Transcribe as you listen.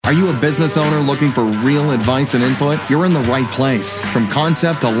Are you a business owner looking for real advice and input? You're in the right place. From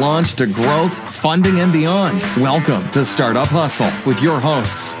concept to launch to growth, funding, and beyond. Welcome to Startup Hustle with your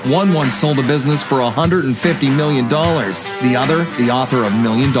hosts. One once sold a business for $150 million. The other, the author of $1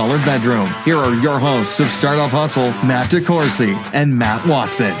 Million Bedroom. Here are your hosts of Startup Hustle, Matt DeCoursey and Matt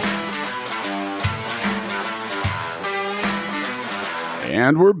Watson.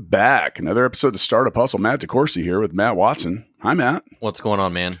 And we're back. Another episode of Startup Hustle. Matt DeCoursey here with Matt Watson. Hi, Matt. What's going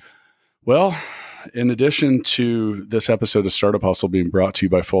on, man? Well, in addition to this episode of Startup Hustle being brought to you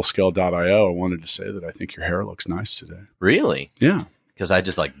by Fullscale.io, I wanted to say that I think your hair looks nice today. Really? Yeah. Because I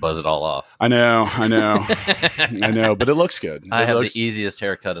just buzz it all off. I know. I know, but it looks good. I have the easiest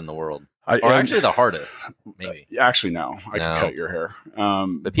haircut in the world. Or actually the hardest, maybe. Actually, no. I can cut your hair.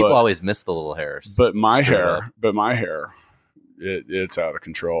 But people always miss the little hairs. But my hair, it's out of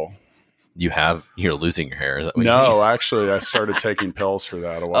control. You're losing your hair. Is that what no, you mean? Actually, I started taking pills for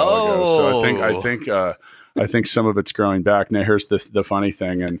that a while ago. So I think some of it's growing back. Now, here's the funny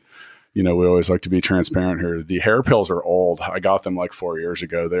thing, and we always like to be transparent here. The hair pills are old. I got them 4 years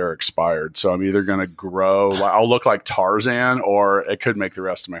ago. They're expired. So I'm either going to grow, I'll look like Tarzan, or it could make the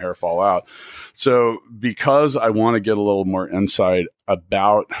rest of my hair fall out. So because I want to get a little more insight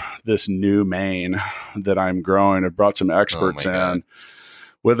about this new mane that I'm growing, I've brought some experts in.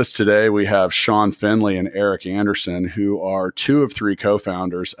 With us today, we have Sean Finley and Eric Anderson, who are 2 of 3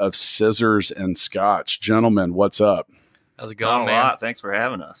 co-founders of Scissors and Scotch. Gentlemen, what's up? How's it going, man? A lot. Thanks for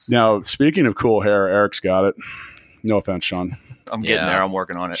having us. Now, speaking of cool hair, Eric's got it. No offense, Sean. I'm getting there. I'm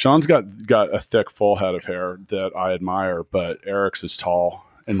working on it. Sean's got a thick, full head of hair that I admire, but Eric's is tall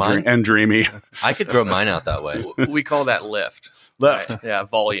and dreamy. I could grow mine out that way. We call that lift. Lift. Right. Yeah,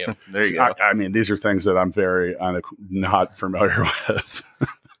 volume. There you go. I mean, these are things that I'm very not familiar with.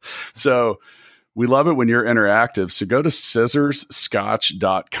 So we love it when you're interactive. So go to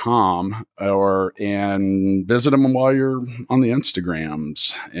scissorsscotch.com and visit them while you're on the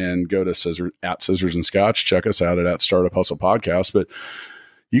Instagrams, and go to Scissors and Scotch. Check us out at Startup Hustle Podcast. But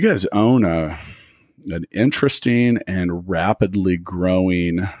you guys own an interesting and rapidly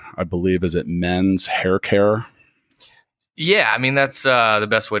growing, I believe, is it men's hair care? Yeah, I mean, that's the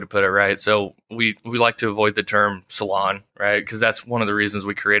best way to put it, right? So we like to avoid the term salon, right? Because that's one of the reasons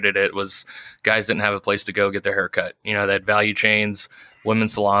we created it, was guys didn't have a place to go get their hair cut. They had value chains,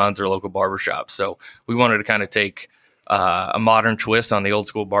 women's salons, or local barbershops. So we wanted to kind of take a modern twist on the old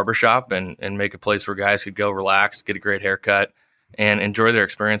school barbershop and make a place where guys could go relax, get a great haircut, and enjoy their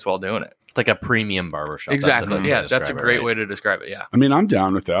experience while doing it. It's like a premium barbershop. Exactly. That's a great way to describe it. Yeah. I mean, I'm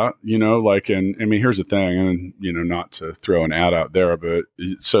down with that, and here's the thing, and, not to throw an ad out there, but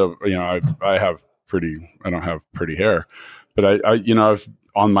so, I don't have pretty hair, but I've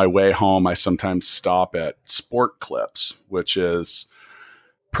on my way home, I sometimes stop at Sport Clips, which is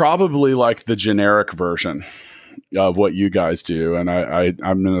probably like the generic version of what you guys do. And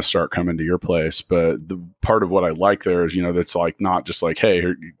I'm going to start coming to your place, but the part of what I like there is, that's not just hey,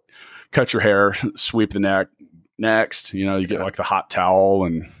 here, cut your hair, sweep the neck. Next, you get the hot towel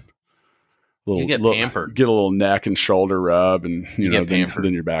and you get pampered. Get a little neck and shoulder rub, and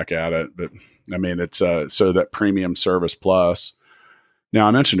then you're back at it. But I mean, it's so that premium service plus. Now,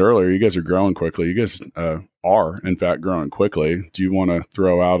 I mentioned earlier, you guys are growing quickly. You guys are, in fact, growing quickly. Do you want to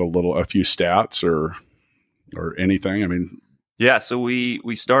throw out a few stats or anything? I mean. Yeah, so we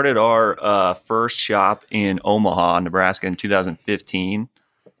started our first shop in Omaha, Nebraska in 2015.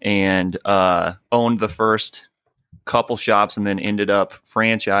 And owned the first couple shops, and then ended up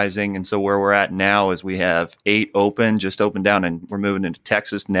franchising. And so where we're at now is we have 8 just opened down, and we're moving into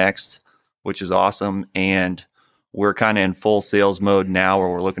Texas next, which is awesome. And we're kind of in full sales mode now, where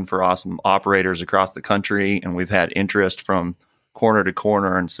we're looking for awesome operators across the country, and we've had interest from corner to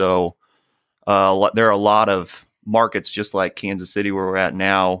corner. And so there are a lot of markets just like Kansas City, where we're at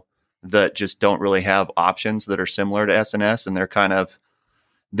now, that just don't really have options that are similar to SNS, and they're kind of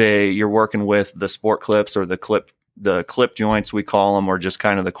you're working with the Sport Clips or the clip joints, we call them, or just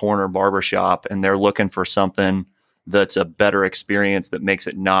kind of the corner barbershop, and they're looking for something that's a better experience, that makes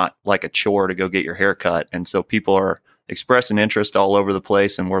it not like a chore to go get your hair cut. And so people are expressing interest all over the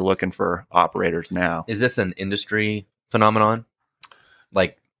place, and we're looking for operators now. Is this an industry phenomenon?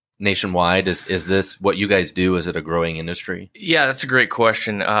 Nationwide, is this what you guys do? Is it a growing industry? Yeah, that's a great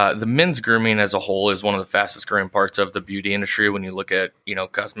question. The men's grooming as a whole is one of the fastest growing parts of the beauty industry when you look at,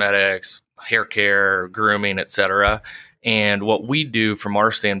 cosmetics, hair care, grooming, etc. And what we do from our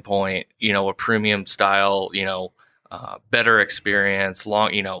standpoint, a premium style, better experience,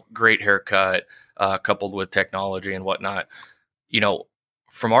 long, great haircut, coupled with technology and whatnot,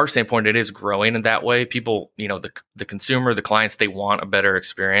 from our standpoint, it is growing in that way. People, the consumer, the clients, they want a better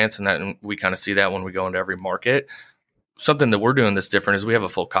experience. And we kind of see that when we go into every market. Something that we're doing that's different is we have a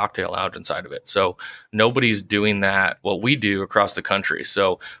full cocktail lounge inside of it. So nobody's doing that, what we do across the country.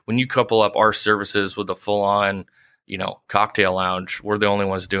 So when you couple up our services with a full on, cocktail lounge, we're the only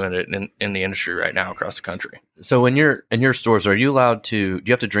ones doing it in the industry right now across the country. So when you're in your stores, are you allowed to, do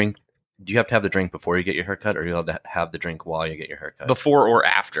you have to have the drink before you get your haircut, or are you allowed to have the drink while you get your haircut? Before or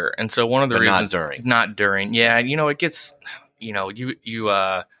after. And so one of the reasons, not during. Yeah. It gets,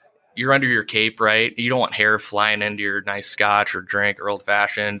 you're under your cape, right? You don't want hair flying into your nice scotch or drink or old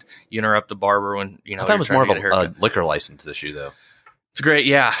fashioned. You interrupt the barber when, I thought it was more of a liquor license issue though. It's great.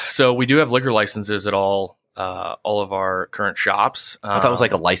 Yeah. So we do have liquor licenses at all of our current shops. I thought it was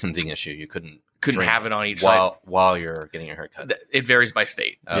like a licensing issue. You couldn't have it on each side while you're getting your haircut. It varies by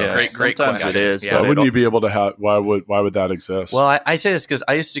state. Great question. It is. Yeah. Why wouldn't you be able to have? Why would that exist? Well, I say this because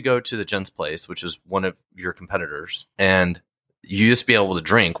I used to go to the Gents Place, which is one of your competitors, and you used to be able to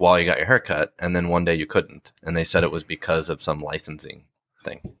drink while you got your haircut, and then one day you couldn't, and they said it was because of some licensing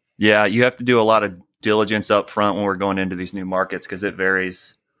thing. Yeah, you have to do a lot of diligence up front when we're going into these new markets because it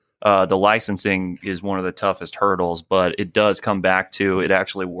varies. The licensing is one of the toughest hurdles, but it does come back to it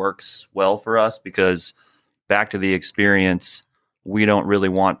actually works well for us because back to the experience, we don't really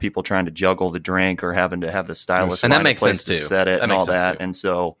want people trying to juggle the drink or having to have the stylist and that makes sense to too. Set it and all that. And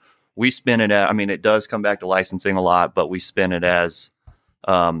so we spin it at, it does come back to licensing a lot, but we spin it as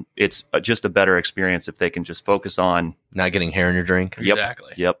it's just a better experience if they can just focus on not getting hair in your drink.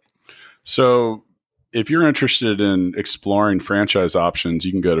 Exactly. Yep. So if you're interested in exploring franchise options,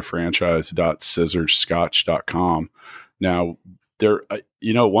 you can go to franchise.scissorscotch.com. Now, there, at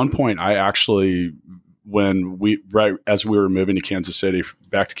one point, I actually, as we were moving to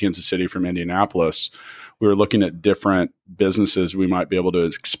back to Kansas City from Indianapolis, we were looking at different businesses we might be able to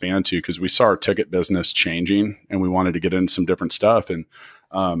expand to because we saw our ticket business changing and we wanted to get into some different stuff. And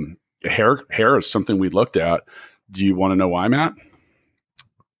hair is something we looked at. Do you want to know why, Matt?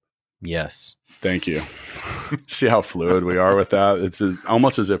 Yes. Thank you. See how fluid we are with that? It's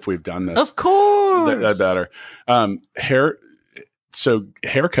almost as if we've done this. Of course. That better. So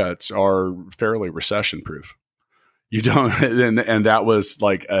haircuts are fairly recession proof. You don't, and that was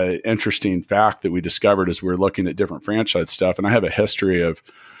like an interesting fact that we discovered as we were looking at different franchise stuff. And I have a history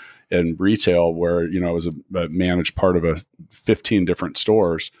in retail where, I was a managed part of 15 different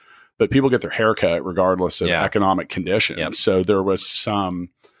stores, but people get their haircut regardless of economic conditions. Yep. So there was some.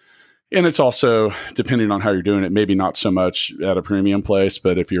 And it's also depending on how you're doing it, maybe not so much at a premium place,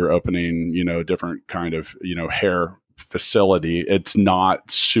 but if you're opening, a different kind of, hair facility, it's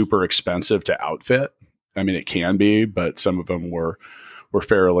not super expensive to outfit. It can be, but some of them were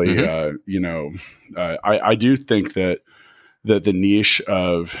fairly, I do think that the niche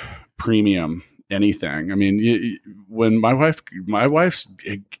of premium anything, when my wife's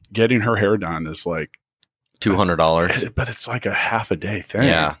getting her hair done is like $200, but it's like a half a day thing.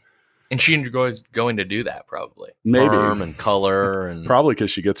 Yeah. And she enjoys going to do that probably. Maybe. Perm and color. And probably because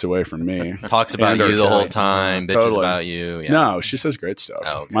she gets away from me. Talks about you the whole time. Bitches totally. About you. Yeah. No, she says great stuff.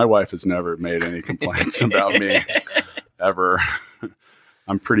 Oh, okay. My wife has never made any complaints about me ever.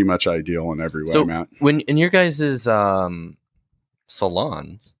 I'm pretty much ideal in every way, Matt. When in your guys'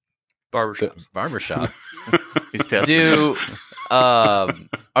 salons, barbershop, are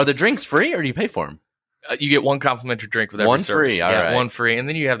the drinks free or do you pay for them? You get one complimentary drink with every one service. Free, all right. One free, and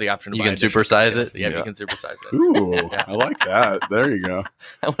then you have the option to you buy can supersize it. Yeah, you can supersize it. Ooh, I like that. There you go.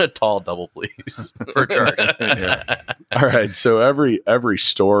 I want a tall double, please, for charge. All right. So every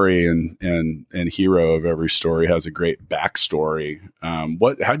story and hero of every story has a great backstory.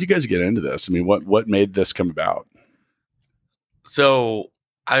 How'd you guys get into this? What made this come about? So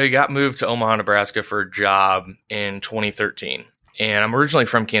I got moved to Omaha, Nebraska for a job in 2013. And I'm originally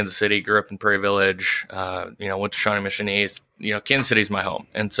from Kansas City, grew up in Prairie Village, went to Shawnee Mission East. Kansas City's my home.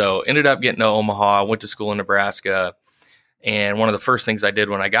 And so ended up getting to Omaha, went to school in Nebraska. And one of the first things I did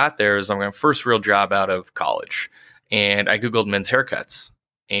when I got there is my first real job out of college. And I Googled men's haircuts.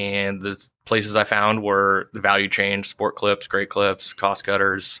 And the places I found were the value chain, Sport Clips, Great Clips, Cost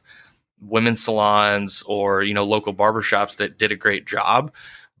Cutters, women's salons, or, local barbershops that did a great job.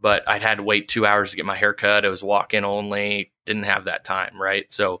 But I'd had to wait 2 hours to get my haircut. It was walk-in only, didn't have that time, right?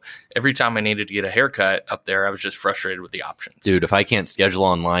 So every time I needed to get a haircut up there, I was just frustrated with the options. Dude, if I can't schedule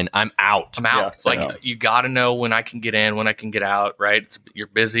online, I'm out. I'm out. You got to know when I can get in, when I can get out, right? You're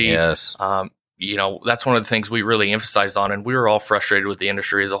busy. Yes. that's one of the things we really emphasized on. And we were all frustrated with the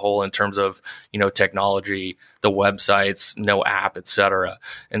industry as a whole in terms of, technology, the websites, no app, et cetera.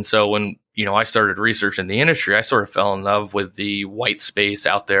 And so when, I started researching the industry, I sort of fell in love with the white space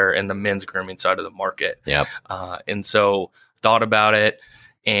out there in the men's grooming side of the market. Yep. And so thought about it.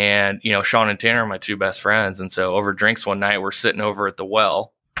 And, Sean and Tanner are my two best friends. And so over drinks one night, we're sitting over at the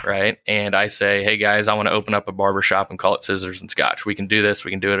well, right? And I say, hey, guys, I want to open up a barbershop and call it Scissors and Scotch. We can do this.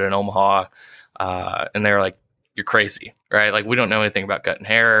 We can do it in Omaha. And they're like, you're crazy, right? Like, we don't know anything about cutting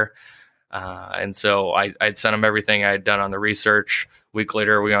hair. And so I'd sent them everything I had done on the research. A week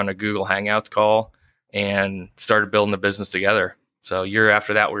later, we were on a Google Hangouts call and started building the business together. So a year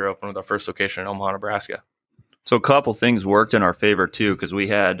after that, we were open with our first location in Omaha, Nebraska. So a couple things worked in our favor too, because we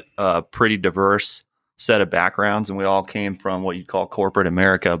had a pretty diverse set of backgrounds, and we all came from what you'd call corporate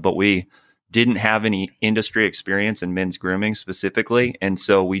America, but we didn't have any industry experience in men's grooming specifically. And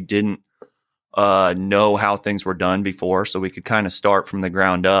so we didn't know how things were done before. So we could kind of start from the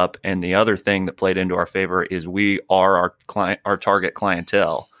ground up. And the other thing that played into our favor is we are our target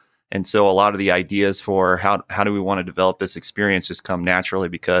clientele. And so a lot of the ideas for how do we want to develop this experience just come naturally,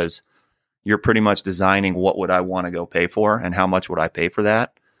 because you're pretty much designing what would I want to go pay for and how much would I pay for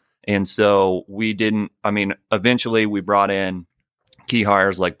that. And so eventually we brought in key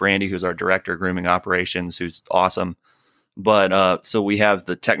hires like Brandy, who's our director of grooming operations, who's awesome. But so we have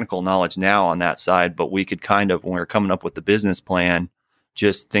the technical knowledge now on that side, but we could kind of, when we're coming up with the business plan,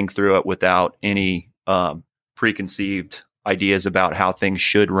 just think through it without any preconceived ideas about how things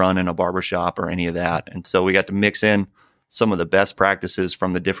should run in a barbershop or any of that. And so we got to mix in some of the best practices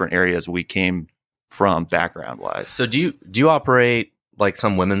from the different areas we came from background wise. So do you operate like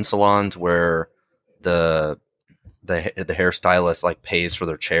some women's salons where the hairstylist like pays for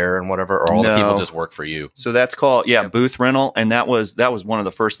their chair and whatever, or all the people just work for you? So that's called booth rental, and that was one of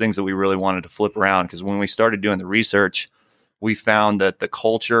the first things that we really wanted to flip around, because when we started doing the research, we found that the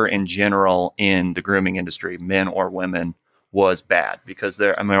culture in general in the grooming industry, men or women, was bad because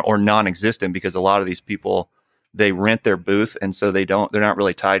or non-existent, because a lot of these people, they rent their booth, and so they're not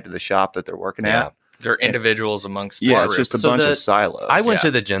really tied to the shop that they're working at. They're individuals amongst it's just a bunch of silos. I went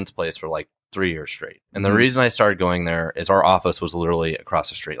to the Jen's place for like 3 years straight. And the reason I started going there is our office was literally across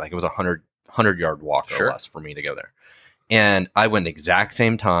the street. Like, it was a 100-yard walk or less for me to go there. And I went exact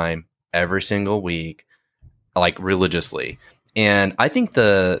same time every single week, like religiously. And I think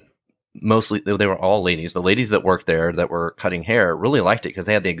mostly they were all ladies. The ladies that worked there that were cutting hair really liked it because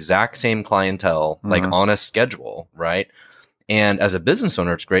they had the exact same clientele, like on a schedule, right? And as a business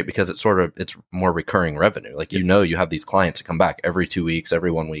owner, it's great because it's more recurring revenue. Like, you have these clients that come back every 2 weeks,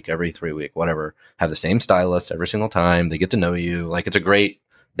 every 1 week, every 3 week, whatever, have the same stylist every single time. They get to know you. Like, it's a great,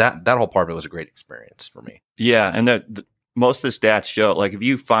 that whole part of it was a great experience for me. Yeah. And most of the stats show, like, if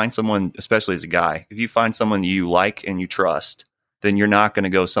you find someone, especially as a guy, if you find someone you like and you trust, then you're not going to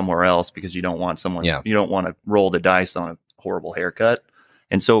go somewhere else because you don't want you don't want to roll the dice on a horrible haircut.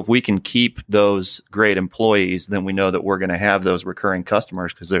 And so if we can keep those great employees, then we know that we're going to have those recurring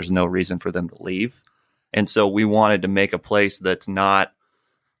customers because there's no reason for them to leave. And so we wanted to make a place that's not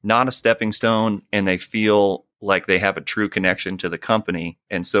a stepping stone, and they feel like they have a true connection to the company.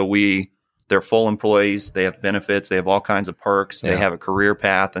 And so they're full employees, they have benefits, they have all kinds of perks, they have a career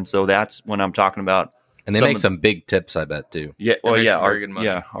path. And so that's when I'm talking about. And they make some big tips, I bet, too. Yeah, well, very good money.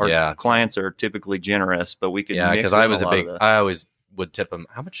 Our clients are typically generous, but we could because I always would tip them.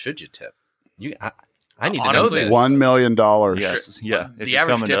 How much should you tip? I need to know this. $1 million. Yes, yeah. The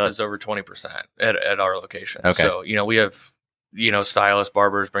average tip is over 20% at our location. Okay. So, we have, stylists,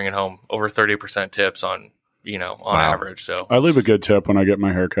 barbers bringing home over 30% tips on average. So I leave a good tip when I get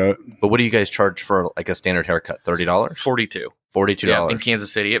my haircut. But what do you guys charge for like a standard haircut? $30? $42. Yeah, in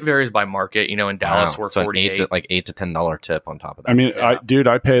Kansas City. It varies by market. In Dallas, we're so $48. $8 to $10 tip on top of that. I mean,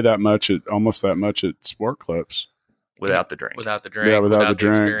 I pay that much almost that much at Sport Clips. Without the drink. Without the drink. Yeah, without the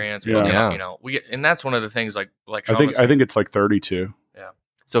drink. Experience. Yeah. And that's one of the things like I think it's like 32. Yeah.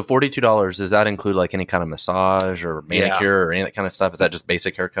 So $42, does that include like any kind of massage or manicure or any of that kind of stuff? Is that just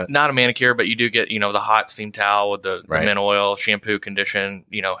basic haircut? Not a manicure, but you do get, the hot steam towel with the mint oil, shampoo, condition,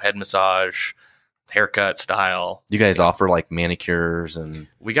 head massage, haircut style. Do you guys offer like manicures and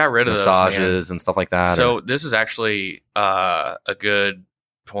we got rid of massages and stuff like that? So this is actually a good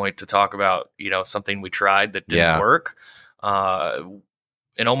point to talk about, something we tried that didn't work.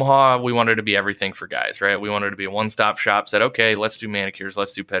 In Omaha, we wanted to be everything for guys, right? We wanted to be a one-stop shop, said, okay, let's do manicures,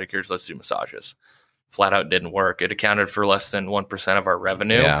 let's do pedicures, let's do massages. Flat out didn't work. It accounted for less than 1% of our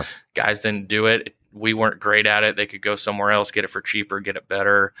revenue. Yeah. Guys didn't do it. We weren't great at it. They could go somewhere else, get it for cheaper, get it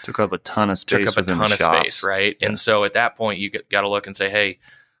better. Took up a ton of space. Right? Yeah. And so at that point, you got to look and say, hey,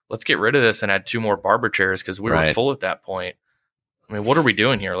 let's get rid of this and add 2 more barber chairs because we were full at that point. I mean, what are we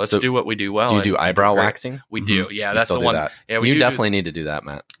doing here? Let's do what we do well. Do you do eyebrow waxing? We do. Yeah, that's the one. That. Yeah, you definitely need to do that,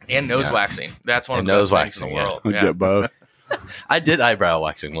 Matt. And nose waxing. That's one of the best things in the world. Yeah. Get both. I did eyebrow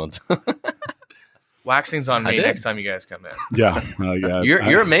waxing once. Waxing's on me next time you guys come in. Yeah.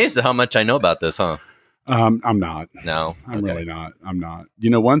 You're amazed at how much I know about this, huh? I'm not. No, I'm really not. I'm not.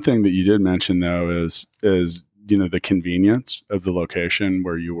 One thing that you did mention though is the convenience of the location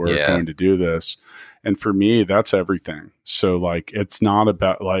where you were going to do this. And for me, that's everything. So like, it's not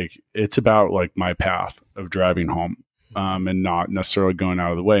about it's about like my path of driving home, and not necessarily going out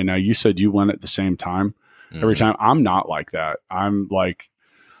of the way. Now you said you went at the same time every time. I'm not like that. I'm like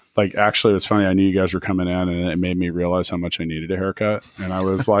actually, it's funny. I knew you guys were coming in, and it made me realize how much I needed a haircut. And I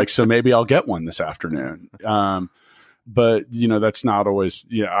was like, so maybe I'll get one this afternoon. But that's not always.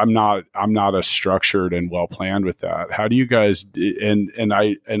 I'm not as structured and well planned with that. How do you guys? And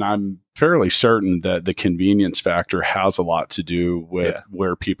I'm fairly certain that the convenience factor has a lot to do with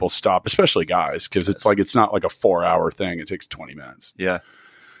where people stop, especially guys, because it's not like a 4-hour thing. It takes 20 minutes. Yeah.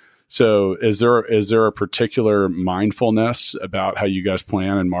 So is there a particular mindfulness about how you guys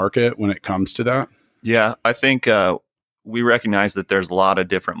plan and market when it comes to that? Yeah, I think we recognize that there's a lot of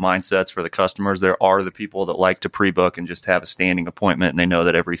different mindsets for the customers. There are the people that like to pre-book and just have a standing appointment, and they know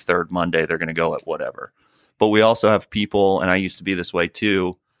that every third Monday they're going to go at whatever. But we also have people, and I used to be this way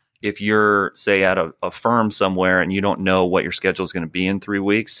too, if you're, say, at a firm somewhere and you don't know what your schedule is going to be in 3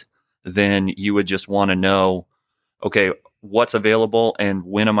 weeks, then you would just want to know, okay, what's available and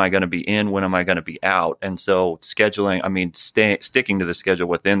when am I going to be in, when am I going to be out? And so scheduling, sticking to the schedule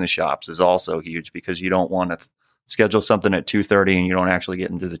within the shops is also huge, because you don't want to schedule something at 2:30 and you don't actually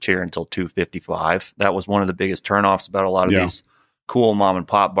get into the chair until 2:55. That was one of the biggest turnoffs about a lot of these cool mom and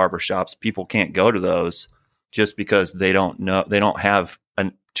pop barber shops. People can't go to those just because they don't have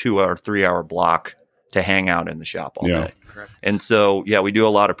a 2 or 3 hour block to hang out in the shop all day. Correct. And so, we do a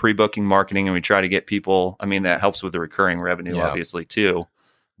lot of pre-booking marketing, and we try to get people. I mean, that helps with the recurring revenue, obviously, too.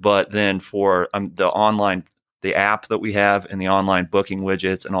 But then for the app that we have and the online booking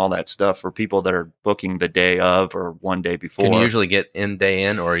widgets and all that stuff for people that are booking the day of or one day before. Can you usually get day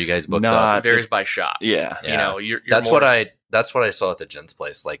in, or are you guys booked up? It varies by shop. Yeah. That's what I saw at the Gents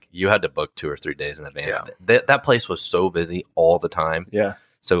place. Like, you had to book 2 or 3 days in advance. Yeah. That place was so busy all the time. Yeah.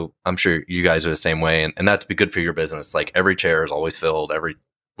 So I'm sure you guys are the same way, and that'd be good for your business. Like, every chair is always filled,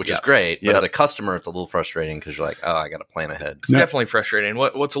 which is great. But as a customer, it's a little frustrating because you're like, oh, I got to plan ahead. It's definitely frustrating.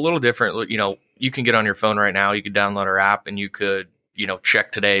 What's a little different, you can get on your phone right now, you could download our app, and you could,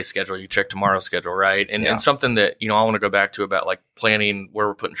 check today's schedule, you check tomorrow's schedule, right? And something that, I want to go back to about like planning where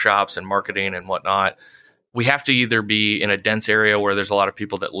we're putting shops and marketing and whatnot. We have to either be in a dense area where there's a lot of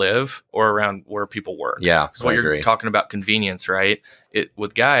people that live, or around where people work. Yeah. So you're talking about convenience, right?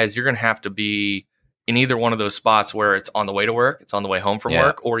 With guys, you're going to have to be in either one of those spots where it's on the way to work, it's on the way home from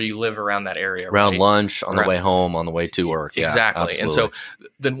work, or you live around that area. Around lunch, on the way home, on the way to work. Yeah, exactly. Absolutely. And so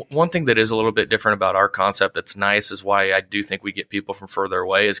then one thing that is a little bit different about our concept that's nice is why I do think we get people from further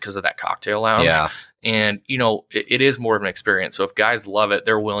away is because of that cocktail lounge. Yeah. And, it is more of an experience. So if guys love it,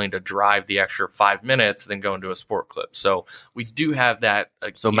 they're willing to drive the extra 5 minutes than go into a sport clip. So we do have that.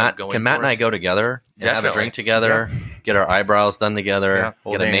 So Matt and I go together and have a drink together, get our eyebrows done together,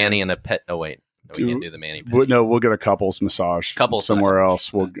 get a mani and a pet. Oh, wait. We can't do the mani. We'll get a couples massage somewhere else.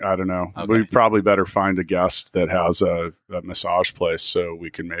 I don't know. Okay. We probably better find a guest that has a massage place so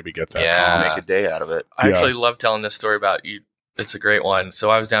we can maybe get that. Yeah, make a day out of it. I actually love telling this story about you. It's a great one. So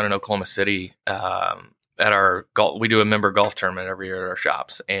I was down in Oklahoma City at our golf. We do a member golf tournament every year at our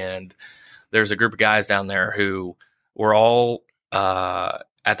shops, and there's a group of guys down there who were all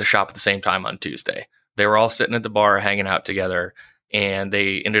at the shop at the same time on Tuesday. They were all sitting at the bar hanging out together, and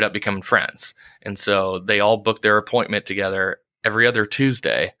they ended up becoming friends. And so they all booked their appointment together every other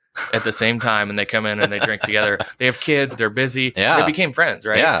Tuesday at the same time, and they come in and they drink together. They have kids, they're busy. Yeah. They became friends,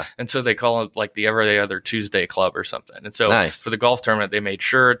 right? Yeah. And so they call it like the every other Tuesday club or something. And so for the golf tournament, they made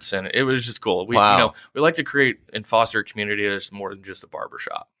shirts, and it was just cool. We we like to create and foster a community that's more than just a barber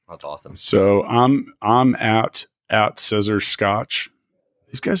shop. That's awesome. So I'm at Scissor Scotch.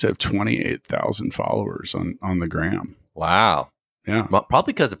 These guys have 28,000 followers on the gram. Wow. Yeah. Well,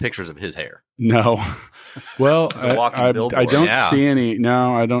 probably because of pictures of his hair. No. Well, I don't see any.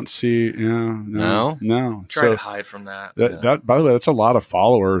 No, I don't see. No. Try to hide from that. That, by the way, that's a lot of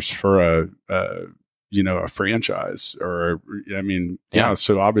followers for a franchise or,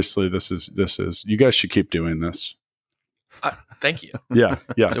 so obviously this is, you guys should keep doing this. Thank you. Yeah.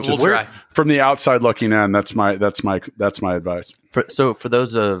 So we'll try. From the outside looking in, that's my advice. For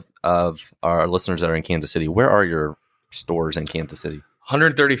those of our listeners that are in Kansas City, where are your stores in Kansas City?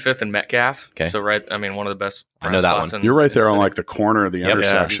 135th and Metcalf. Okay. So one of the best. I know that spots one. You're right there on city. like the corner of the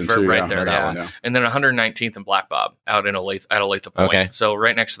intersection too. Right there, that one. And then 119th and Black Bob out in Olathe Point. Okay. So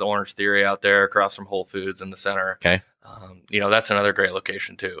right next to the Orange Theory out there, across from Whole Foods in the center. Okay. That's another great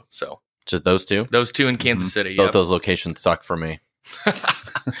location too. So just those two. Those two in Kansas City. Both those locations suck for me.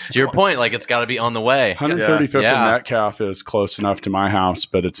 To your point, like it's got to be on the way. 135th and Yeah. Metcalf is close enough to my house,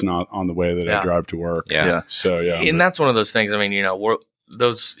 but it's not on the way that I drive to work. Yeah. So And that's one of those things. I mean, we're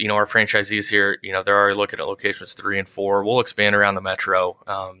those, our franchisees here, they're already looking at locations 3 and 4. We'll expand around the metro.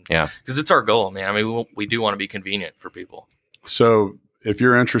 Because it's our goal, man. I mean, we do want to be convenient for people. So if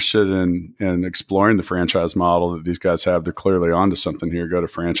you're interested in exploring the franchise model that these guys have, they're clearly onto something here. Go to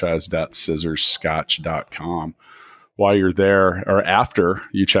franchise.scissorscotch.com. While you're there, or after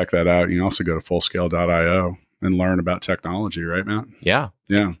you check that out, you can also go to fullscale.io and learn about technology, right, Matt? Yeah.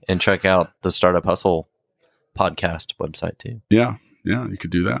 Yeah. And check out the Startup Hustle podcast website too. Yeah. Yeah, you could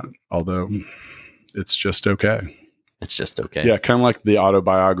do that. Although it's just okay. It's just okay. Yeah, kind of like the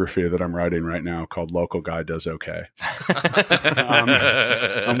autobiography that I'm writing right now called Local Guy Does Okay.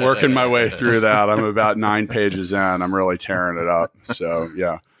 I'm working my way through that. I'm about 9 pages in. I'm really tearing it up. So,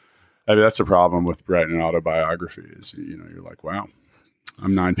 yeah. I mean, that's the problem with writing an autobiography is, you're like, wow,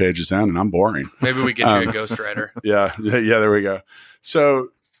 I'm 9 pages in and I'm boring. Maybe we get you a ghostwriter. Yeah, there we go. So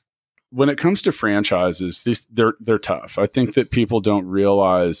when it comes to franchises, they're tough. I think that people don't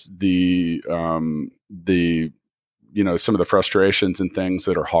realize the some of the frustrations and things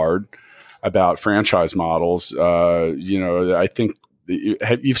that are hard about franchise models. I think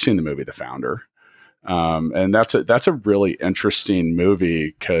you've seen the movie The Founder. And that's a really interesting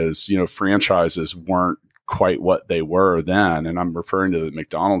movie because, franchises weren't quite what they were then. And I'm referring to the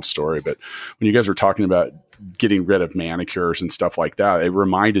McDonald's story, but when you guys were talking about getting rid of manicures and stuff like that, it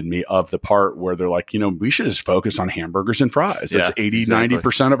reminded me of the part where they're like, we should just focus on hamburgers and fries. That's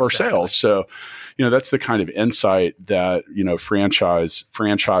 90% of our sales. So, that's the kind of insight that,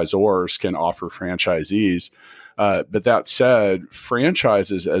 franchisors can offer franchisees. But that said,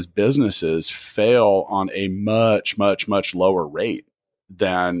 franchises as businesses fail on a much, much, much lower rate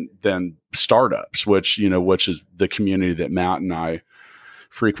than startups, which is the community that Matt and I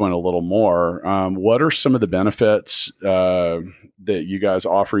frequent a little more. What are some of the benefits that you guys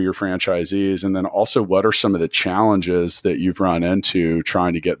offer your franchisees? And then also, what are some of the challenges that you've run into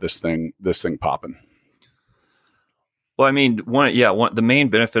trying to get this thing popping? Well, I mean, the main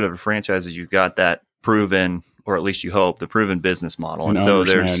benefit of a franchise is you've got that proven, or at least you hope, the proven business model. And so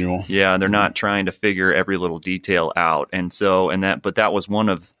manual. They're not trying to figure every little detail out. And so, but that was one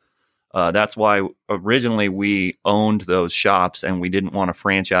of, that's why originally we owned those shops and we didn't want to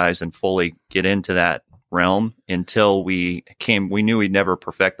franchise and fully get into that realm until we knew we'd never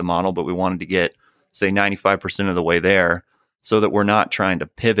perfect the model, but we wanted to get, say, 95% of the way there so that we're not trying to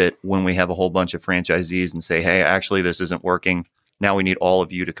pivot when we have a whole bunch of franchisees and say, hey, actually, this isn't working. Now we need all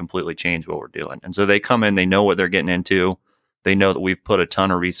of you to completely change what we're doing. And so they come in, they know what they're getting into. They know that we've put a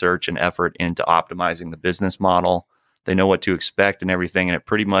ton of research and effort into optimizing the business model. They know what to expect and everything. And it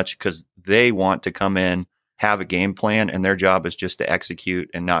pretty much, because they want to come in, have a game plan, and their job is just to execute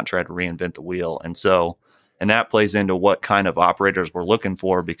and not try to reinvent the wheel. And that plays into what kind of operators we're looking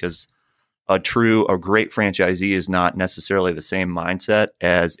for, because a great franchisee is not necessarily the same mindset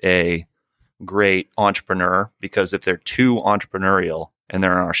as a great entrepreneur, because if they're too entrepreneurial and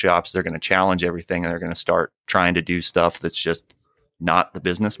they're in our shops, they're going to challenge everything and they're going to start trying to do stuff that's just not the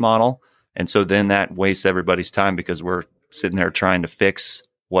business model. And so then that wastes everybody's time because we're sitting there trying to fix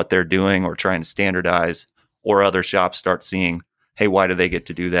what they're doing or trying to standardize, or other shops start seeing, hey, why do they get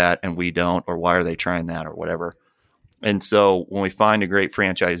to do that and we don't? Or why are they trying that or whatever? And so when we find a great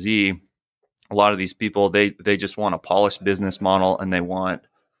franchisee, a lot of these people, they just want a polished business model, and they want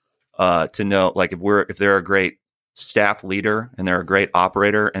to know, like, if they're a great staff leader and they're a great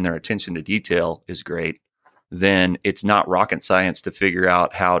operator and their attention to detail is great, then it's not rocket science to figure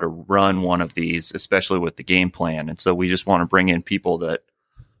out how to run one of these, especially with the game plan. And so we just want to bring in people that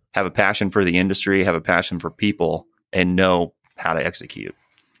have a passion for the industry, have a passion for people, and know how to execute.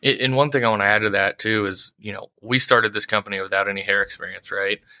 And one thing I want to add to that too is, we started this company without any hair experience,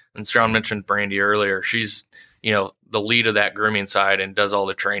 right? And Sean mentioned Brandy earlier. She's, the lead of that grooming side and does all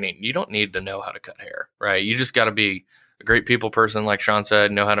the training. You don't need to know how to cut hair, right? You just got to be a great people person, like Sean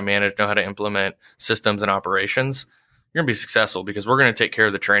said, know how to manage, know how to implement systems and operations. You're going to be successful because we're going to take care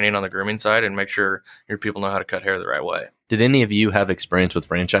of the training on the grooming side and make sure your people know how to cut hair the right way. Did any of you have experience with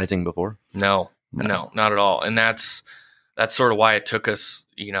franchising before? No, not at all. And that's sort of why it took us,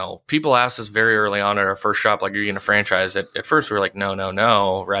 people asked us very early on at our first shop, like, are you going to franchise it? At first we were like,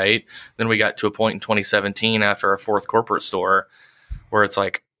 no, right? Then we got to a point in 2017 after our fourth corporate store where it's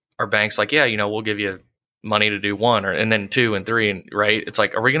like our bank's like, yeah, we'll give you money to do 1 and then 2 and 3, and right. It's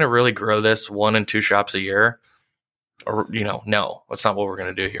like, are we going to really grow this 1 and 2 shops a year? Or, no, that's not what we're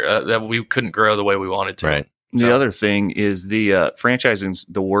going to do here. That we couldn't grow the way we wanted to. Right. The other thing is the franchising,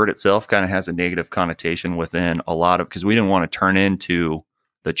 the word itself kind of has a negative connotation within a lot of, because we didn't want to turn into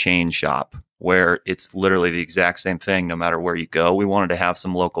the chain shop where it's literally the exact same thing no matter where you go. We wanted to have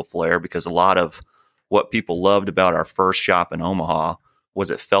some local flair, because a lot of what people loved about our first shop in Omaha was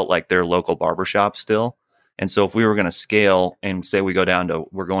it felt like their local barbershop still. And so if we were going to scale and say we're going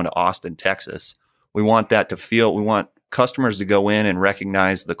to Austin, Texas, we want that to feel, we want customers to go in and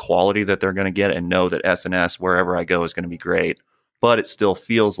recognize the quality that they're going to get and know that S&S, wherever I go, is going to be great. But it still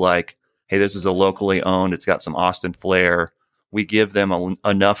feels like, hey, this is a locally owned, it's got some Austin flair. We give them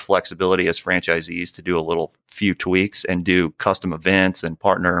enough flexibility as franchisees to do a few tweaks and do custom events and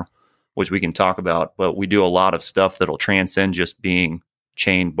partner, which we can talk about. But we do a lot of stuff that'll transcend just being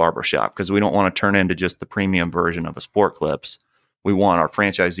chain barbershop, because we don't want to turn into just the premium version of a Sport Clips. We want our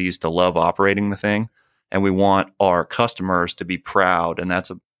franchisees to love operating the thing. And we want our customers to be proud. And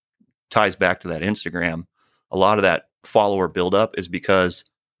that's ties back to that Instagram. A lot of that follower buildup is because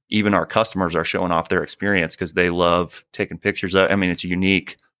even our customers are showing off their experience, because they love taking pictures of, it's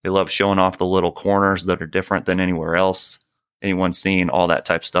unique. They love showing off the little corners that are different than anywhere else anyone's seen. All that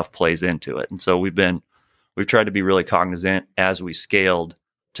type of stuff plays into it. And so we've tried to be really cognizant as we scaled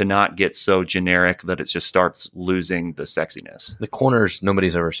to not get so generic that it just starts losing the sexiness. The corners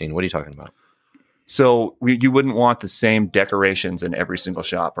nobody's ever seen. What are you talking about? So you wouldn't want the same decorations in every single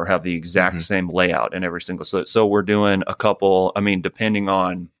shop or have the exact same layout in every single. So we're doing a couple, depending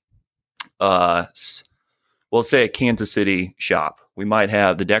on, we'll say a Kansas City shop, we might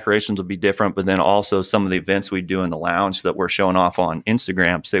have the decorations will be different, but then also some of the events we do in the lounge that we're showing off on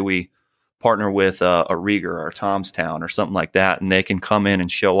Instagram, say we partner with a Rieger or Tom's Town or something like that, and they can come in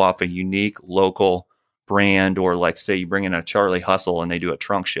and show off a unique local brand, or like say you bring in a Charlie Hustle and they do a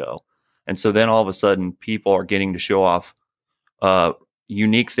trunk show. And so then all of a sudden people are getting to show off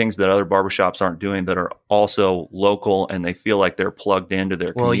unique things that other barbershops aren't doing that are also local, and they feel like they're plugged into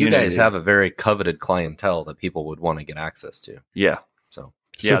their community. Well, you guys have a very coveted clientele that people would want to get access to. Yeah. So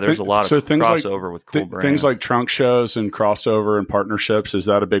there's a lot of crossover with cool brands. Things like trunk shows and crossover and partnerships, is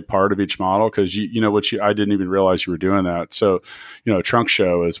that a big part of each model? Because I didn't even realize you were doing that. So, a trunk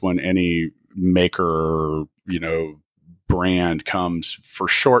show is when any maker, brand comes for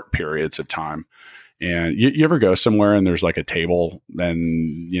short periods of time. And you ever go somewhere and there's like a table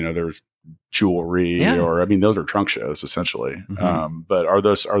and, there's jewelry or, those are trunk shows essentially. But are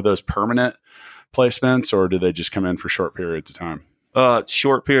those permanent placements, or do they just come in for short periods of time?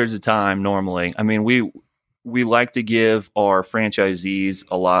 Short periods of time normally. We like to give our franchisees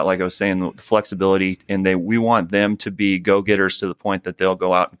a lot, like I was saying, the flexibility, and we want them to be go-getters to the point that they'll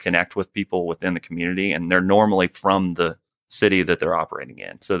go out and connect with people within the community, and they're normally from the city that they're operating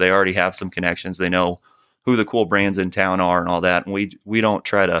in. So they already have some connections. They know who the cool brands in town are and all that. And we don't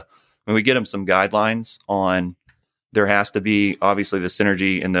try to, we get them some guidelines on, there has to be obviously the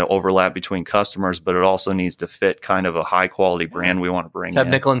synergy and the overlap between customers, but it also needs to fit kind of a high quality brand we want to bring. Have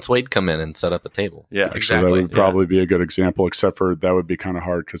Nicholas Wade come in and set up a table. Yeah, actually, exactly. That would probably be a good example, except for that would be kind of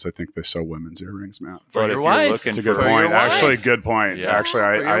hard because I think they sell women's earrings, Matt. But if you're looking, it's a good point. Actually, good point. Yeah.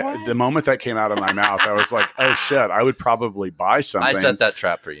 Actually, I the moment that came out of my mouth, I was like, oh shit, I would probably buy something. I set that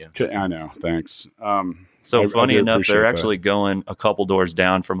trap for you. I know. Thanks. So funny enough, they're that. actually going a couple doors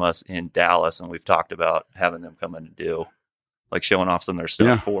down from us in Dallas, and we've talked about having them come in and do, like, showing off some of their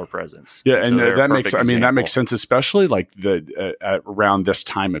stuff for presents. Yeah, and so that makes example. that makes sense, especially like around this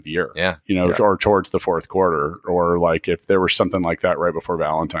time of year. Yeah, or towards the fourth quarter, or like if there was something like that right before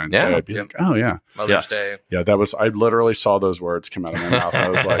Valentine's Day, I'd be like, oh yeah, Mother's Day. Yeah, that was. I literally saw those words come out of my mouth. I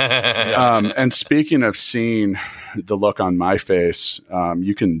was like, and speaking of seeing the look on my face,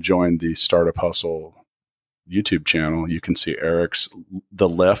 you can join the Startup Hustle YouTube channel. You can see the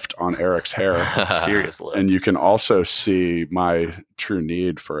lift on Eric's hair. Serious lift. And you can also see my true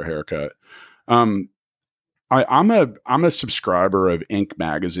need for a haircut. I'm a subscriber of Inc.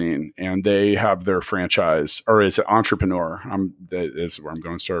 magazine, and they have their franchise, or is it Entrepreneur? That is where I'm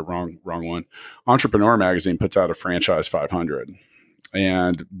going. Sorry, wrong one. Entrepreneur magazine puts out a franchise 500.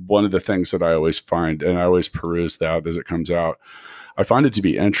 And one of the things that I always find, and I always peruse that as it comes out, I find it to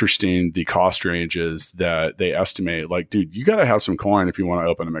be interesting, the cost ranges that they estimate. Like, dude, you got to have some coin if you want to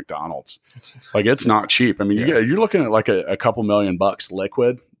open a McDonald's. Like, it's not cheap. You're looking at like a couple $1 million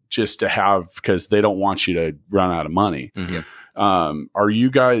liquid just to have, because they don't want you to run out of money. Mm-hmm. Are you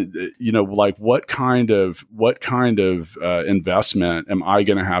guys, like what kind of investment am I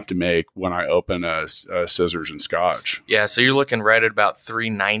going to have to make when I open a Scissors and Scotch? Yeah, so you're looking right at about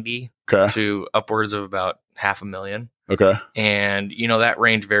 $390,000 to upwards of about $500,000. Okay. And, that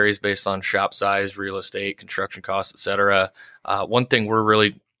range varies based on shop size, real estate, construction costs, et cetera. One thing we're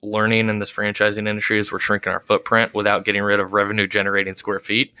really learning in this franchising industry is we're shrinking our footprint without getting rid of revenue generating square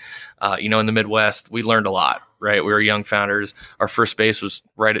feet. In the Midwest, we learned a lot, right? We were young founders. Our first space was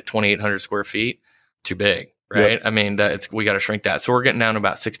right at 2,800 square feet. Too big. Right. Yep. I mean, we got to shrink that. So we're getting down to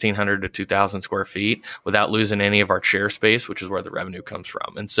about 1,600 to 2,000 square feet without losing any of our chair space, which is where the revenue comes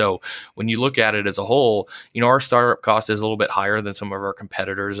from. And so when you look at it as a whole, our startup cost is a little bit higher than some of our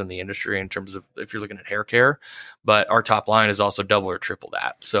competitors in the industry in terms of if you're looking at hair care, but our top line is also double or triple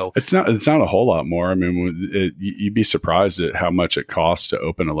that. So it's not a whole lot more. I mean, you'd be surprised at how much it costs to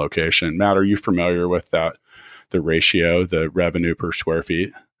open a location. Matt, are you familiar with the ratio, the revenue per square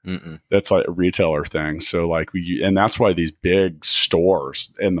feet? Mm-mm. That's like a retailer thing. So and that's why these big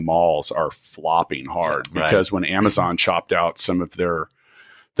stores in the malls are flopping hard, because when Amazon chopped out some of their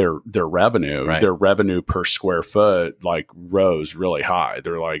revenue, their revenue per square foot rose really high.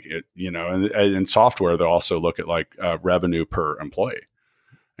 They're and in software, they also look at revenue per employee.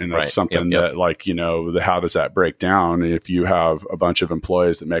 And that's something that how does that break down? If you have a bunch of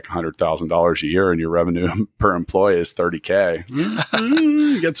employees that make $100,000 a year and your revenue per employee is $30K,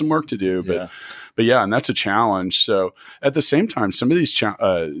 you get some work to do. But and that's a challenge. So at the same time, some of these,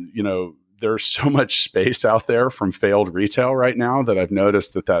 there's so much space out there from failed retail right now that I've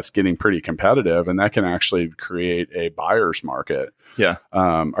noticed that's getting pretty competitive, and that can actually create a buyer's market. Yeah.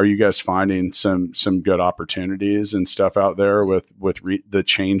 Are you guys finding some good opportunities and stuff out there with the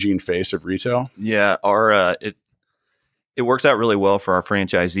changing face of retail? Yeah. It works out really well for our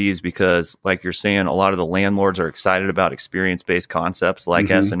franchisees because, like you're saying, a lot of the landlords are excited about experience-based concepts like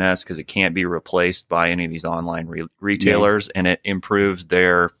SNS because it can't be replaced by any of these online retailers, and it improves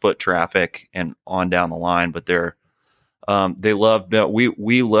their foot traffic and on down the line. But they love that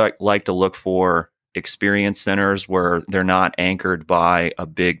we like to look for experience centers where they're not anchored by a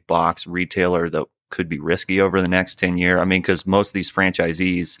big box retailer that could be risky over the next 10 years. I mean, because most of these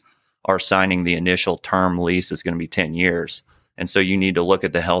franchisees are signing the initial term lease is going to be 10 years. And so you need to look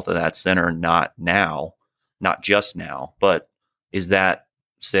at the health of that center, not just now, but is that,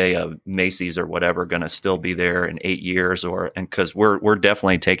 say, a Macy's or whatever going to still be there in 8 years? And because we're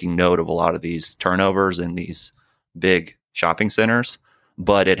definitely taking note of a lot of these turnovers in these big shopping centers,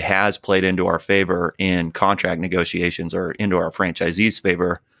 but it has played into our favor in contract negotiations or into our franchisees'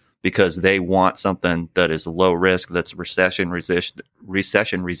 favor, because they want something that is low risk, that's recession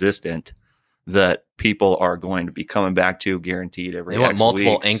resistant, that people are going to be coming back to guaranteed every. They want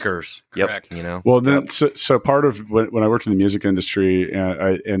multiple weeks. Anchors. Correct. Yep. Well, then, so part of when I worked in the music industry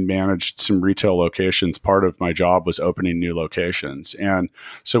and managed some retail locations, part of my job was opening new locations. And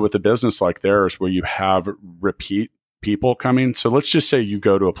so with a business like theirs, where you have repeat people coming. So let's just say you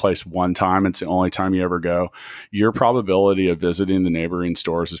go to a place one time, it's the only time you ever go, your probability of visiting the neighboring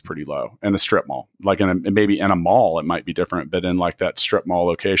stores is pretty low. In a strip mall, maybe in a mall, it might be different, but in that strip mall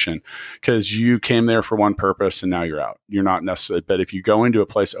location, because you came there for one purpose and now you're out. You're not necessarily, but if you go into a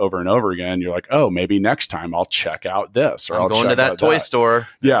place over and over again, you're like, oh, maybe next time I'll check out this, or I'll going to that toy store.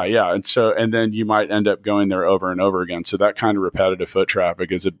 Yeah. And then you might end up going there over and over again. So that kind of repetitive foot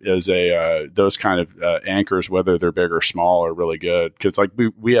traffic is those kind of anchors, whether they're big or small, are really good, because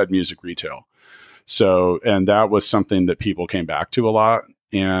we had music retail, and that was something that people came back to a lot,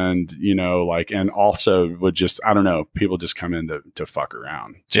 and and also would just, I don't know, people just come in to fuck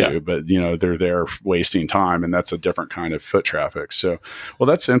around too, but they're there wasting time, and that's a different kind of foot traffic. So, well,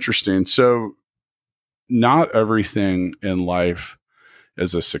 that's interesting. So not everything in life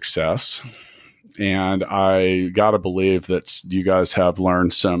is a success, and I gotta believe that you guys have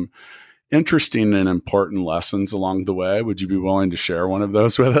learned some interesting and important lessons along the way. Would you be willing to share one of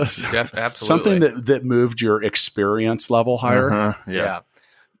those with us? Absolutely. Something that moved your experience level higher? Yeah.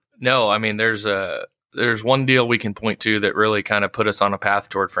 No, I mean, there's one deal we can point to that really kind of put us on a path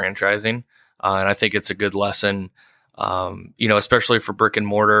toward franchising. And I think it's a good lesson, especially for brick and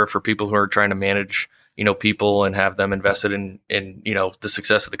mortar, for people who are trying to manage, people and have them invested in the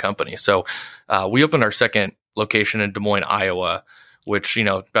success of the company. So we opened our second location in Des Moines, Iowa, which,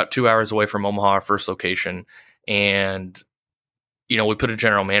 about 2 hours away from Omaha, our first location. And, we put a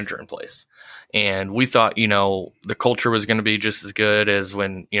general manager in place. And we thought, the culture was going to be just as good as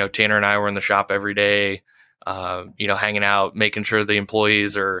when, Tanner and I were in the shop every day, hanging out, making sure the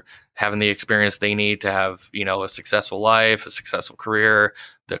employees are having the experience they need to have, a successful life, a successful career.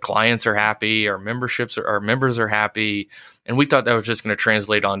 The clients are happy, our members are happy. And we thought that was just going to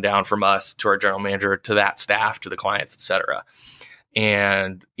translate on down from us to our general manager, to that staff, to the clients, et cetera.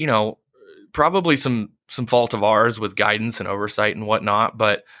 And, probably some fault of ours with guidance and oversight and whatnot.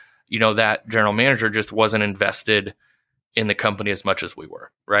 But, that general manager just wasn't invested in the company as much as we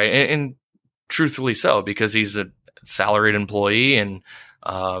were. Right. And truthfully so, because he's a salaried employee and,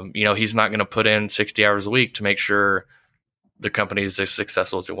 he's not going to put in 60 hours a week to make sure the company is as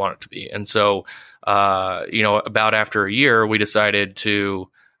successful as we want it to be. And so, about after a year, we decided to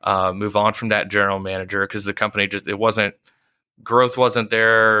move on from that general manager because the company growth wasn't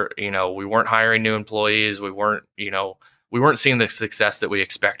there. We weren't hiring new employees. We weren't seeing the success that we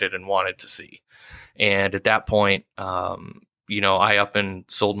expected and wanted to see. And at that point, I up and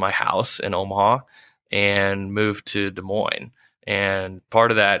sold my house in Omaha and moved to Des Moines. And part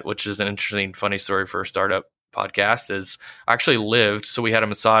of that, which is an interesting, funny story for a startup podcast, is I actually lived. So we had a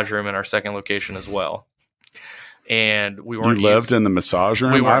massage room in our second location as well. And we weren't. You lived in the massage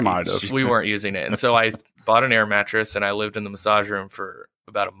room? I might have. We weren't using it. And so I bought an air mattress and I lived in the massage room for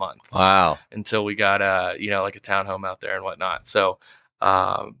about a month. Wow. Until we got like a townhome out there and whatnot. So,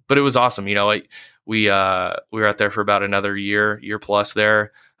 but it was awesome. We were out there for about another year plus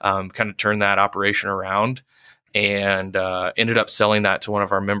there, kind of turned that operation around and ended up selling that to one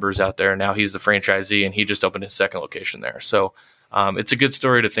of our members out there. Now he's the franchisee and he just opened his second location there. So it's a good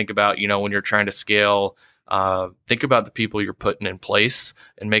story to think about, when you're trying to scale. Think about the people you're putting in place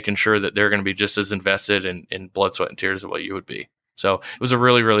and making sure that they're going to be just as invested in blood, sweat, and tears as what you would be. So it was a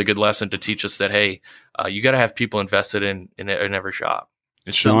really, really good lesson to teach us that, hey, you got to have people invested in every shop.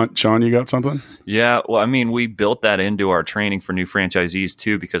 Sean, you got something? Yeah. Well, we built that into our training for new franchisees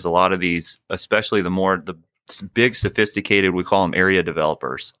too, because a lot of these, especially the big sophisticated, we call them area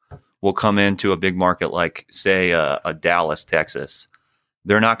developers, will come into a big market like, say, a Dallas, Texas.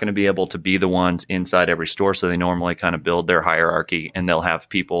 They're not going to be able to be the ones inside every store. So they normally kind of build their hierarchy and they'll have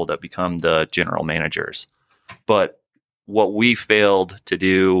people that become the general managers. But what we failed to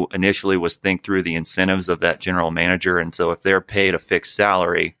do initially was think through the incentives of that general manager. And so if they're paid a fixed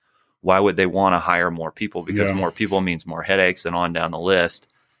salary, why would they want to hire more people? Because more people means more headaches and on down the list.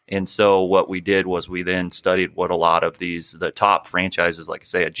 And so what we did was we then studied what a lot of the top franchises, like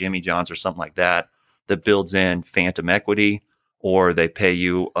say a Jimmy John's or something like that builds in phantom equity, or they pay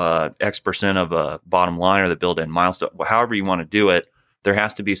you X% of a bottom line, or they build in milestone. However you want to do it, there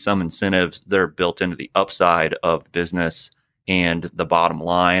has to be some incentives that are built into the upside of the business and the bottom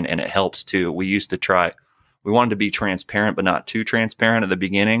line. And it helps too. We wanted to be transparent, but not too transparent at the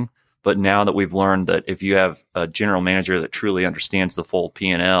beginning. But now that we've learned that if you have a general manager that truly understands the full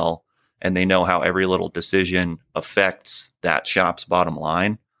P&L and they know how every little decision affects that shop's bottom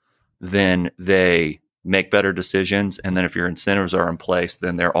line, then they make better decisions. And then if your incentives are in place,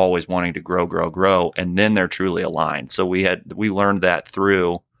 then they're always wanting to grow. And then they're truly aligned. So we learned that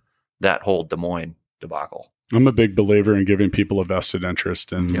through that whole Des Moines debacle. I'm a big believer in giving people a vested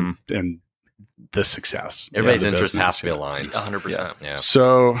interest in the success. Everybody's interest has to be aligned. 100%. Yeah.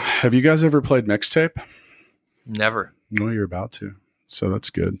 So have you guys ever played Mixtape? Never. Well, you're about to. So that's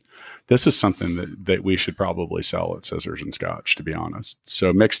good. This is something that we should probably sell at Scissors and Scotch, to be honest.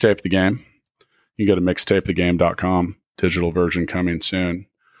 So Mixtape the game. You can go to mixtapethegame.com. Digital version coming soon.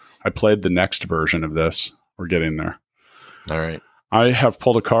 I played the next version of this. We're getting there. All right. I have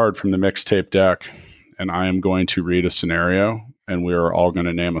pulled a card from the Mixtape deck, and I am going to read a scenario, and we are all going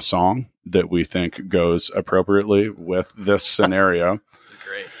to name a song that we think goes appropriately with this scenario. This is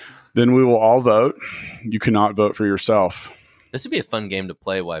great. Then we will all vote. You cannot vote for yourself. This would be a fun game to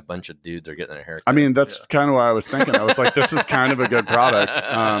play while a bunch of dudes are getting their haircut. I mean, that's kind of what I was thinking. I was like, this is kind of a good product.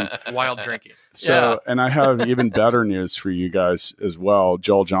 Wild drinking. And I have even better news for you guys as well.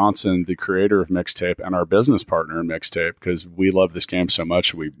 Joel Johnson, the creator of Mixtape and our business partner in Mixtape, because we love this game so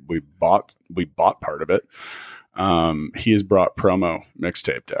much, we bought part of it. He has brought promo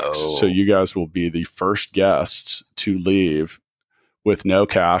Mixtape decks. So you guys will be the first guests to leave with no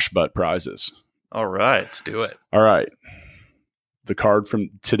cash but prizes. All right. Let's do it. All right. The card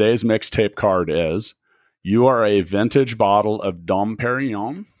from today's Mixtape card is, you are a vintage bottle of Dom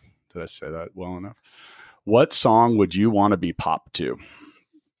Perignon. Did I say that well enough? What song would you want to be popped to?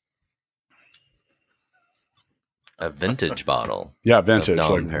 A vintage bottle. Yeah, vintage.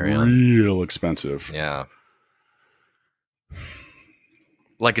 Dom like Perignon. Real expensive. Yeah.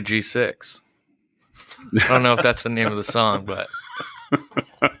 Like a G6. I don't know if that's the name of the song, but...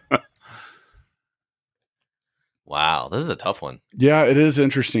 Wow, this is a tough one. Yeah, it is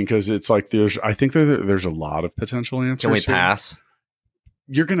interesting because it's like I think there's a lot of potential answers. Can we here. pass?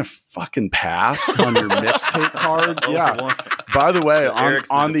 You're gonna fucking pass on your Mixtape card? Yeah. By the way, so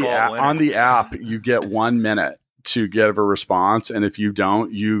on the app, you get 1 minute to give a response, and if you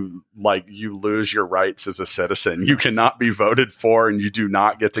don't, you lose your rights as a citizen. You cannot be voted for, and you do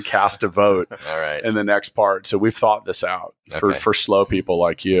not get to cast a vote. All right. In the next part. So we've thought this out for slow people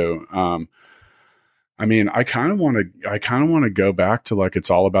like you. I mean, I kind of want to go back to like, it's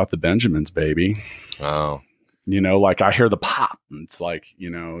all about the Benjamins, baby. Oh, like I hear the pop, and it's like,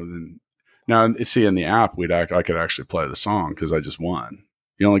 now see in the app, I could actually play the song because I just won.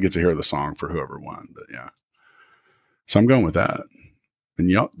 You only get to hear the song for whoever won, but yeah. So I'm going with that. And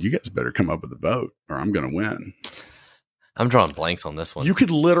you guys better come up with a vote or I'm going to win. I'm drawing blanks on this one. You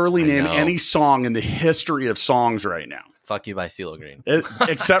could literally name any song in the history of songs right now. Fuck You by CeeLo Green.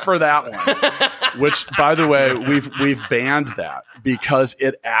 Except for that one, which, by the way, we've banned that because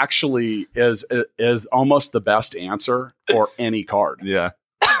it actually is almost the best answer for any card. Yeah.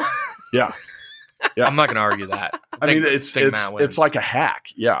 Yeah. I'm not going to argue that. I mean, it's like a hack.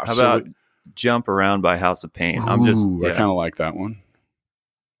 Yeah. How about Jump Around by House of Pain? I kind of like that one.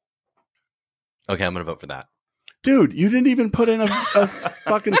 Okay, I'm going to vote for that. Dude, you didn't even put in a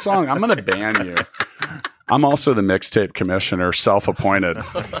fucking song. I'm going to ban you. I'm also the mixtape commissioner, self-appointed.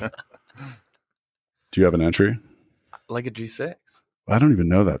 Do you have an entry? Like a G6. I don't even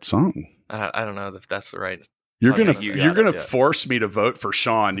know that song. I don't know if that's the right. You're gonna force me to vote for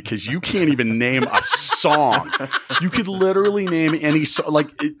Sean because you can't even name a song. You could literally name any song. Like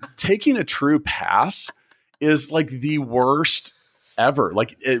taking a true pass is like the worst ever.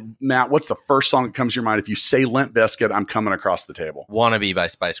 Like Matt, what's the first song that comes to your mind if you say Limp Bizkit? I'm coming across the table. Wannabe by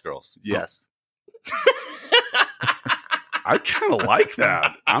Spice Girls. Yes. I kind of like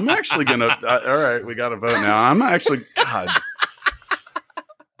that. I'm actually gonna. All right, we got to vote now. I'm actually God.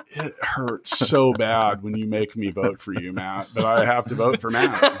 It hurts so bad when you make me vote for you, Matt, but I have to vote for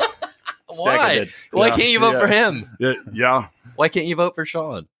Matt. Why? Why can't you vote for him? Yeah. Why can't you vote for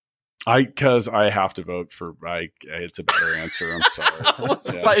Sean? Because I have to vote for. It's a better answer. I'm sorry.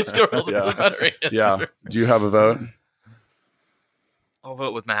 Spice Girls is a better answer. Yeah. Do you have a vote? I'll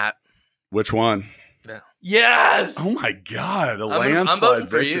vote with Matt. Which one? Yeah. Yes. Oh my God! A I'm landslide voting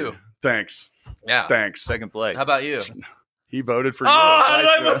for victory. you. Thanks. Yeah. Thanks. Second place. How about you? He voted for you. you.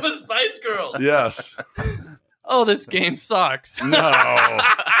 I voted for Spice Girls. Yes. Oh, this game sucks. No.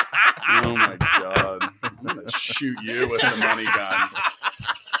 Oh my God! I'm gonna shoot you with the money gun.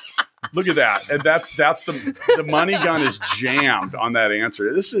 Look at that. And that's the money gun is jammed on that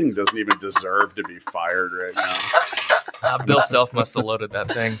answer. This thing doesn't even deserve to be fired right now. Bill Self must have loaded that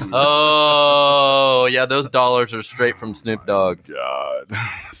thing. Oh, yeah, those dollars are straight from Snoop Dogg. God.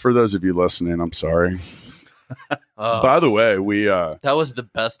 For those of you listening, I'm sorry. By the way, that was the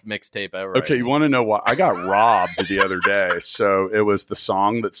best mixtape ever. Okay, you want to know why? I got robbed the other day. So it was the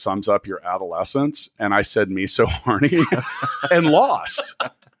song that sums up your adolescence. And I said, "Me So Horny," and lost.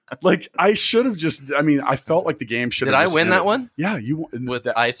 Like I should have I felt like the game should have. Did I win that one? Yeah, you with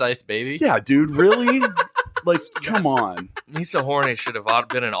the Ice Ice Baby. Yeah, dude, really? Like, come on. Me So Horny should have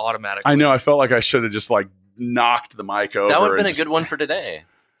been an automatic. I know. I felt like I should have just like knocked the mic over. That would have been a good one for today.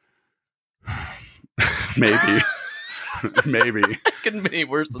 Maybe. Maybe. Couldn't be any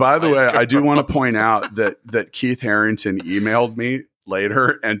worse than By the way, I do want to point out that Keith Harrington emailed me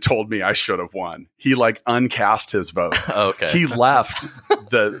later and told me I should have won. He like uncast his vote. Okay. He left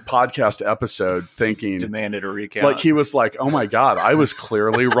the podcast episode thinking, demanded a recount. Like he was like, "Oh my God, I was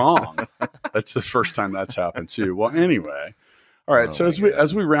clearly wrong." That's the first time that's happened too. Well, anyway. All right. So as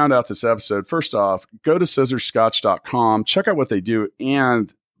we round out this episode, first off, go to scissorscotch.com, check out what they do,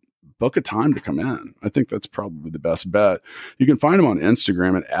 and book a time to come in. I think that's probably the best bet. You can find them on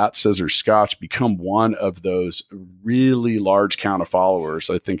Instagram at @scissorscotch. Become one of those really large count of followers.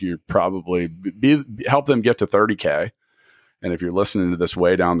 I think you're probably help them get to 30K. And if you're listening to this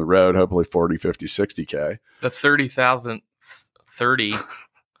way down the road, hopefully 40, 50, 60K. The 30,000th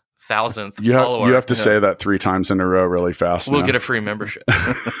follower. You have to say that 3 times in a row really fast. We'll get a free membership.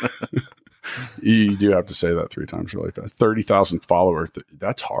 You do have to say that 3 times really fast. 30,000th follower.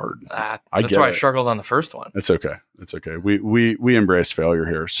 That's hard. That's why I struggled on the first one. It's okay. It's okay. We embrace failure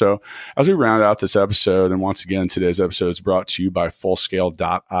here. So as we round out this episode, and once again, today's episode is brought to you by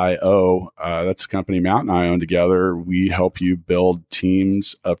Fullscale.io. That's a company Matt and I own together. We help you build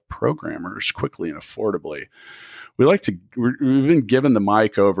teams of programmers quickly and affordably. We've been giving the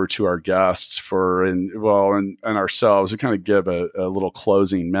mic over to our guests and ourselves to kind of give a little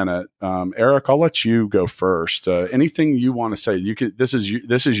closing minute. Eric, I'll let you go first. Anything you want to say? This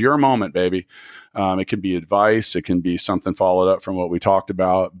is your moment, baby. It can be advice. It can be something followed up from what we talked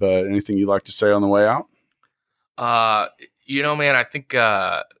about, but anything you'd like to say on the way out? Man, I think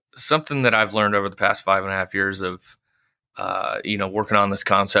something that I've learned over the past 5.5 years of, working on this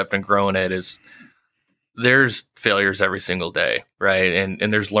concept and growing it is, there's failures every single day, right?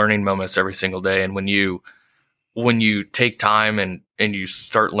 And there's learning moments every single day. And when you take time and you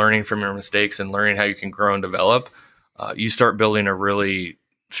start learning from your mistakes and learning how you can grow and develop, you start building a really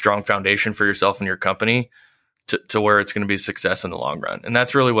strong foundation for yourself and your company to where it's going to be success in the long run. And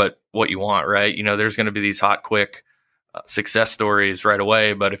that's really what you want, right? There's going to be these hot, quick success stories right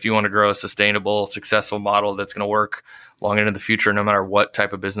away. But if you want to grow a sustainable, successful model that's going to work long into the future, no matter what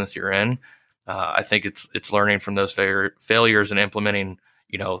type of business you're in, I think it's learning from those failures and implementing,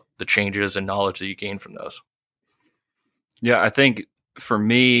 the changes and knowledge that you gain from those. Yeah, I think for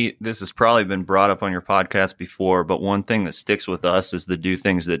me, this has probably been brought up on your podcast before, but one thing that sticks with us is the do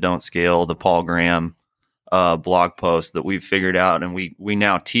things that don't scale, the Paul Graham blog post that we've figured out. And we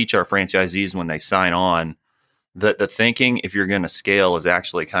now teach our franchisees when they sign on that the thinking, if you're going to scale, is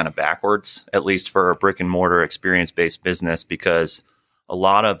actually kind of backwards, at least for a brick and mortar experience-based business, because a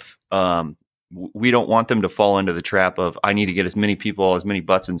lot of we don't want them to fall into the trap of, I need to get as many people, as many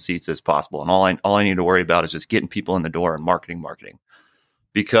butts in seats as possible. And all I need to worry about is just getting people in the door and marketing.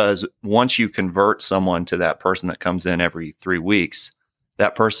 Because once you convert someone to that person that comes in every 3 weeks,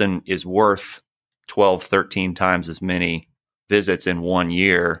 that person is worth 12, 13 times as many visits in 1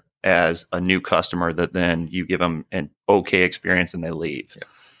 year as a new customer that then you give them an okay experience and they leave. Yeah.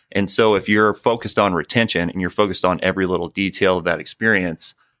 And so if you're focused on retention and you're focused on every little detail of that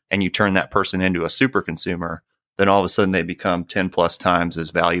experience, and you turn that person into a super consumer, then all of a sudden they become 10 plus times as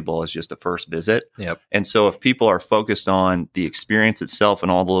valuable as just a first visit. Yep. And so if people are focused on the experience itself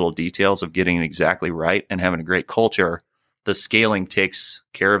and all the little details of getting it exactly right and having a great culture, the scaling takes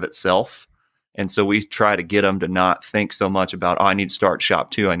care of itself. And so we try to get them to not think so much about, oh, I need to start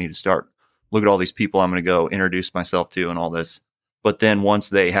shop 2. I need to start, look at all these people I'm going to go introduce myself to and all this. But then once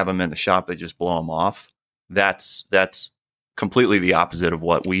they have them in the shop, they just blow them off. That's completely the opposite of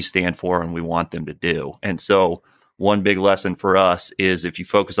what we stand for and we want them to do. And so one big lesson for us is if you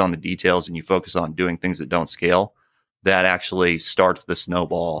focus on the details and you focus on doing things that don't scale, that actually starts the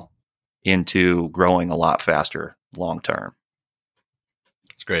snowball into growing a lot faster long term.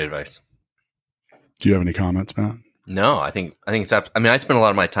 It's great advice. Do you have any comments, Matt? No, I think it's. I mean, I spend a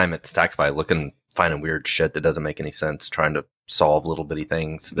lot of my time at Stackify finding weird shit that doesn't make any sense, trying to solve little bitty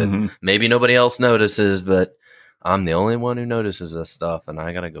things that maybe nobody else notices, but I'm the only one who notices this stuff, and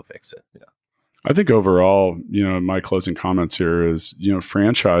I got to go fix it. Yeah. I think overall, my closing comments here is,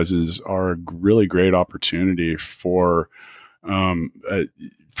 franchises are a really great opportunity for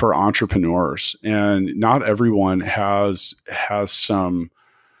entrepreneurs, and not everyone has some,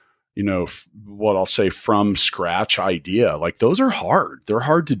 what I'll say from scratch idea. Like those are hard. They're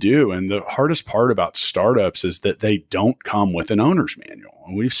hard to do. And the hardest part about startups is that they don't come with an owner's manual.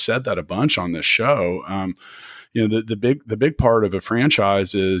 And we've said that a bunch on this show. The big part of a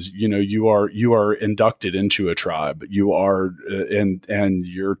franchise is, you are inducted into a tribe. You are, and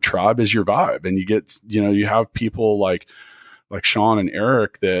your tribe is your vibe. And you get, you have people like Sean and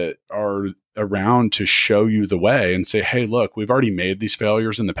Eric that are around to show you the way and say, hey, look, we've already made these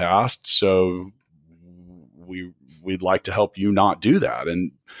failures in the past. So we'd like to help you not do that.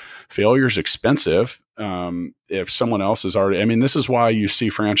 And failure is expensive. If someone else is already, this is why you see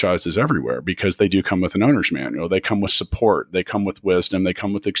franchises everywhere, because they do come with an owner's manual. They come with support. They come with wisdom. They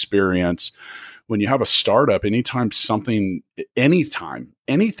come with experience. When you have a startup, anytime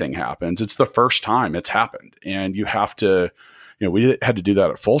anything happens, it's the first time it's happened. And you have to, we had to do that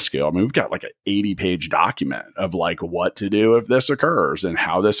at full scale. We've got like an 80-page document of like what to do if this occurs and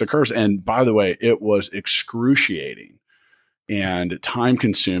how this occurs. And by the way, it was excruciating and time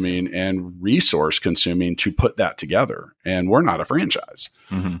consuming and resource consuming to put that together. And we're not a franchise.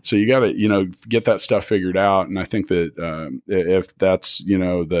 Mm-hmm. So you got to, get that stuff figured out. And I think that if that's,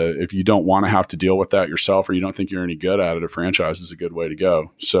 if you don't want to have to deal with that yourself, or you don't think you're any good at it, a franchise is a good way to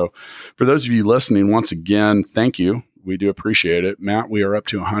go. So for those of you listening, once again, thank you. We do appreciate it. Matt, we are up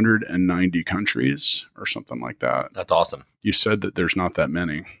to 190 countries or something like that. That's awesome. You said that there's not that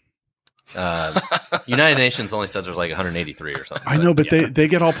many. United Nations only says there's like 183 or something. I know, but they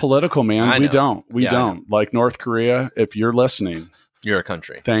get all political, man. We don't. Like North Korea, if you're listening, you're a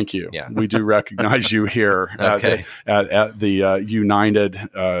country. Thank you. Yeah. We do recognize you here okay. at the United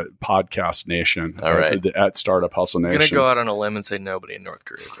Podcast Nation. All right. At Startup Hustle Nation. I'm going to go out on a limb and say nobody in North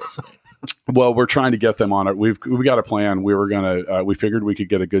Korea is listening. Well, we're trying to get them on it. We got a plan. We figured we could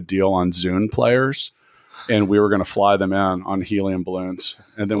get a good deal on Zune players, and we were going to fly them in on helium balloons.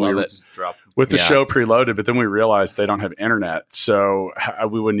 And then with the show preloaded, but then we realized they don't have internet, so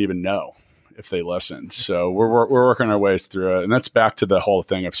we wouldn't even know if they listened. So we're working our ways through it. And that's back to the whole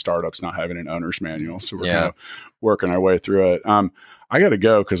thing of startups not having an owner's manual. So we're kind of working our way through it. I got to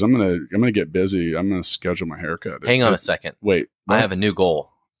go because I'm gonna get busy. I'm gonna schedule my haircut. Hang on a second. Wait, what? I have a new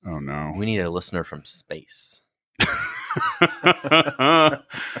goal. Oh no, we need a listener from space.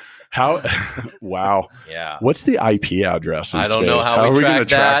 How? Wow. Yeah. What's the IP address? I don't know how we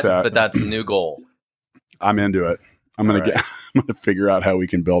track that, but that's a new goal. I'm into it. I'm gonna figure out how we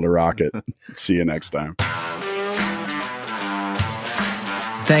can build a rocket. See you next time.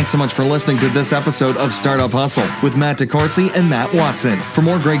 Thanks so much for listening to this episode of Startup Hustle with Matt DeCoursey and Matt Watson. For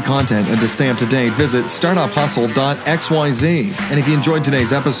more great content and to stay up to date, visit startuphustle.xyz. And if you enjoyed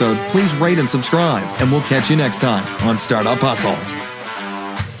today's episode, please rate and subscribe, and we'll catch you next time on Startup Hustle.